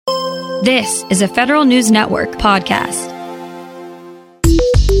This is a Federal News Network podcast.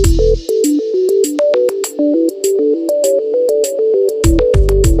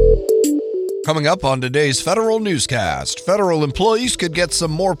 Coming up on today's Federal Newscast, federal employees could get some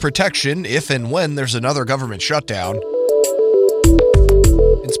more protection if and when there's another government shutdown.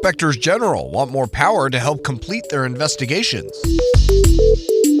 Inspectors General want more power to help complete their investigations.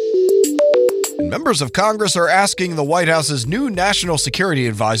 And members of Congress are asking the White House's new National Security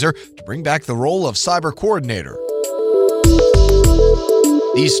Advisor to bring back the role of cyber coordinator.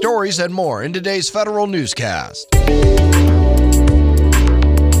 These stories and more in today's Federal Newscast.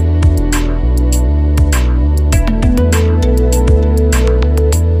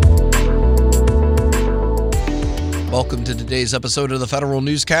 Welcome to today's episode of the Federal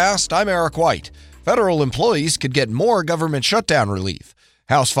Newscast. I'm Eric White. Federal employees could get more government shutdown relief.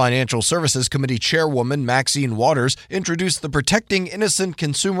 House Financial Services Committee Chairwoman Maxine Waters introduced the Protecting Innocent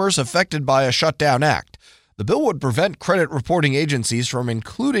Consumers Affected by a Shutdown Act. The bill would prevent credit reporting agencies from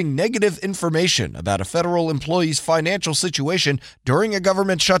including negative information about a federal employee's financial situation during a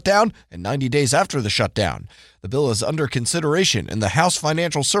government shutdown and 90 days after the shutdown. The bill is under consideration in the House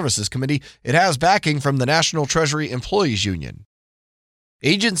Financial Services Committee. It has backing from the National Treasury Employees Union.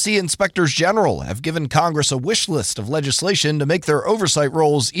 Agency inspectors general have given Congress a wish list of legislation to make their oversight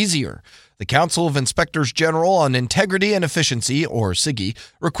roles easier. The Council of Inspectors General on Integrity and Efficiency, or CIGI,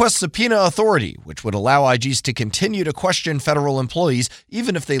 requests subpoena authority, which would allow IGs to continue to question federal employees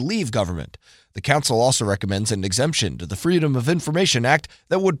even if they leave government. The Council also recommends an exemption to the Freedom of Information Act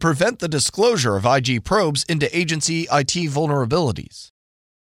that would prevent the disclosure of IG probes into agency IT vulnerabilities.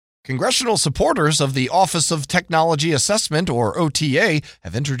 Congressional supporters of the Office of Technology Assessment, or OTA,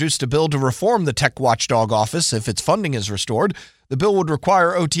 have introduced a bill to reform the Tech Watchdog Office if its funding is restored. The bill would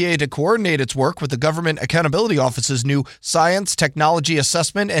require OTA to coordinate its work with the Government Accountability Office's new Science, Technology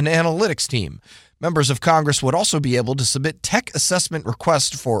Assessment, and Analytics team. Members of Congress would also be able to submit tech assessment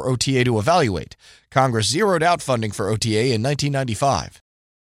requests for OTA to evaluate. Congress zeroed out funding for OTA in 1995.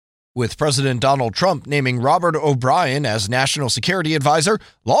 With President Donald Trump naming Robert O'Brien as National Security Advisor,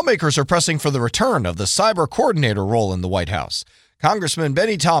 lawmakers are pressing for the return of the cyber coordinator role in the White House. Congressman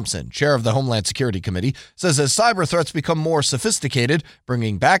Benny Thompson, chair of the Homeland Security Committee, says as cyber threats become more sophisticated,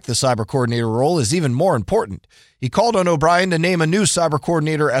 bringing back the cyber coordinator role is even more important. He called on O'Brien to name a new cyber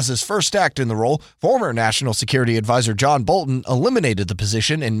coordinator as his first act in the role. Former National Security Advisor John Bolton eliminated the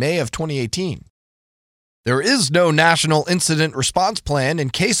position in May of 2018. There is no national incident response plan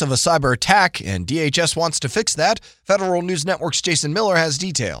in case of a cyber attack, and DHS wants to fix that. Federal News Network's Jason Miller has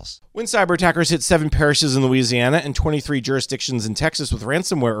details. When cyber attackers hit 7 parishes in Louisiana and 23 jurisdictions in Texas with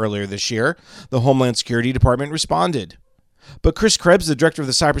ransomware earlier this year, the Homeland Security Department responded. But Chris Krebs, the director of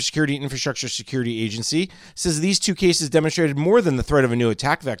the Cybersecurity and Infrastructure Security Agency, says these 2 cases demonstrated more than the threat of a new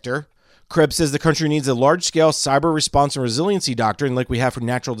attack vector. Krebs says the country needs a large-scale cyber response and resiliency doctrine like we have for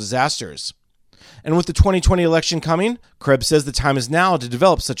natural disasters. And with the 2020 election coming, Krebs says the time is now to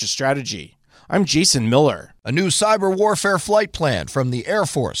develop such a strategy. I'm Jason Miller. A new cyber warfare flight plan from the Air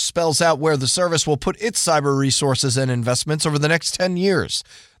Force spells out where the service will put its cyber resources and investments over the next 10 years.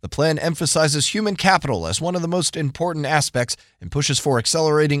 The plan emphasizes human capital as one of the most important aspects and pushes for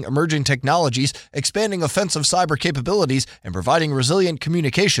accelerating emerging technologies, expanding offensive cyber capabilities, and providing resilient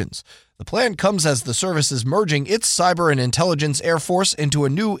communications. The plan comes as the service is merging its cyber and intelligence Air Force into a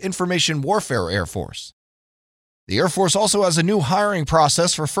new information warfare Air Force. The Air Force also has a new hiring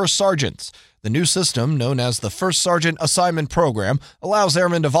process for first sergeants. The new system, known as the First Sergeant Assignment Program, allows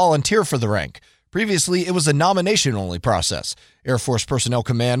airmen to volunteer for the rank. Previously, it was a nomination-only process. Air Force Personnel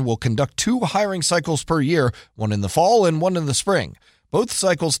Command will conduct 2 hiring cycles per year, one in the fall and one in the spring. Both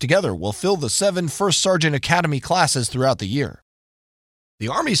cycles together will fill the 7 First Sergeant Academy classes throughout the year. The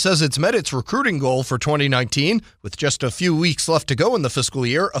Army says it's met its recruiting goal for 2019. With just a few weeks left to go in the fiscal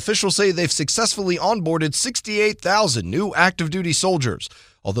year, officials say they've successfully onboarded 68,000 new active-duty soldiers.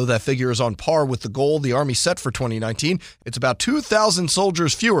 Although that figure is on par with the goal the Army set for 2019, it's about 2,000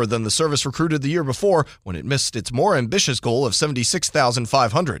 soldiers fewer than the service recruited the year before when it missed its more ambitious goal of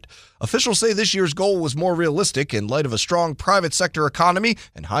 76,500. Officials say this year's goal was more realistic in light of a strong private sector economy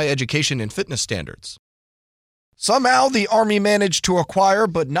and high education and fitness standards. Somehow, the Army managed to acquire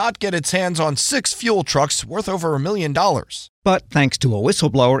but not get its hands on 6 fuel trucks worth over $1 million. But thanks to a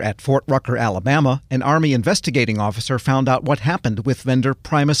whistleblower at Fort Rucker, Alabama, an Army investigating officer found out what happened with vendor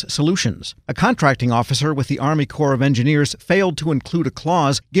Primus Solutions. A contracting officer with the Army Corps of Engineers failed to include a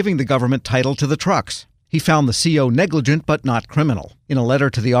clause giving the government title to the trucks. He found the CO negligent but not criminal. In a letter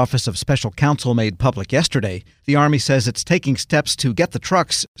to the Office of Special Counsel made public yesterday, the Army says it's taking steps to get the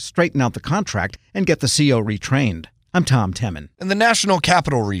trucks, straighten out the contract, and get the CO retrained. I'm Tom Temin. And the National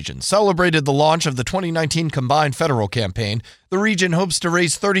Capital Region celebrated the launch of the 2019 Combined Federal Campaign. The region hopes to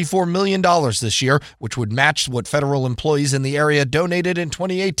raise $34 million this year, which would match what federal employees in the area donated in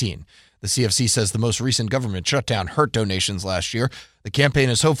 2018. The CFC says the most recent government shutdown hurt donations last year. The campaign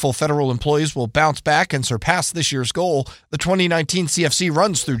is hopeful federal employees will bounce back and surpass this year's goal. The 2019 CFC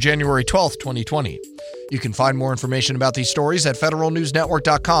runs through January 12, 2020. You can find more information about these stories at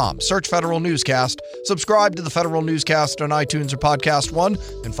federalnewsnetwork.com. Search Federal Newscast, subscribe to the Federal Newscast on iTunes or Podcast One,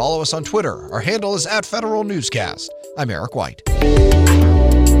 and follow us on Twitter. Our handle is @Federal Newscast. I'm Eric White.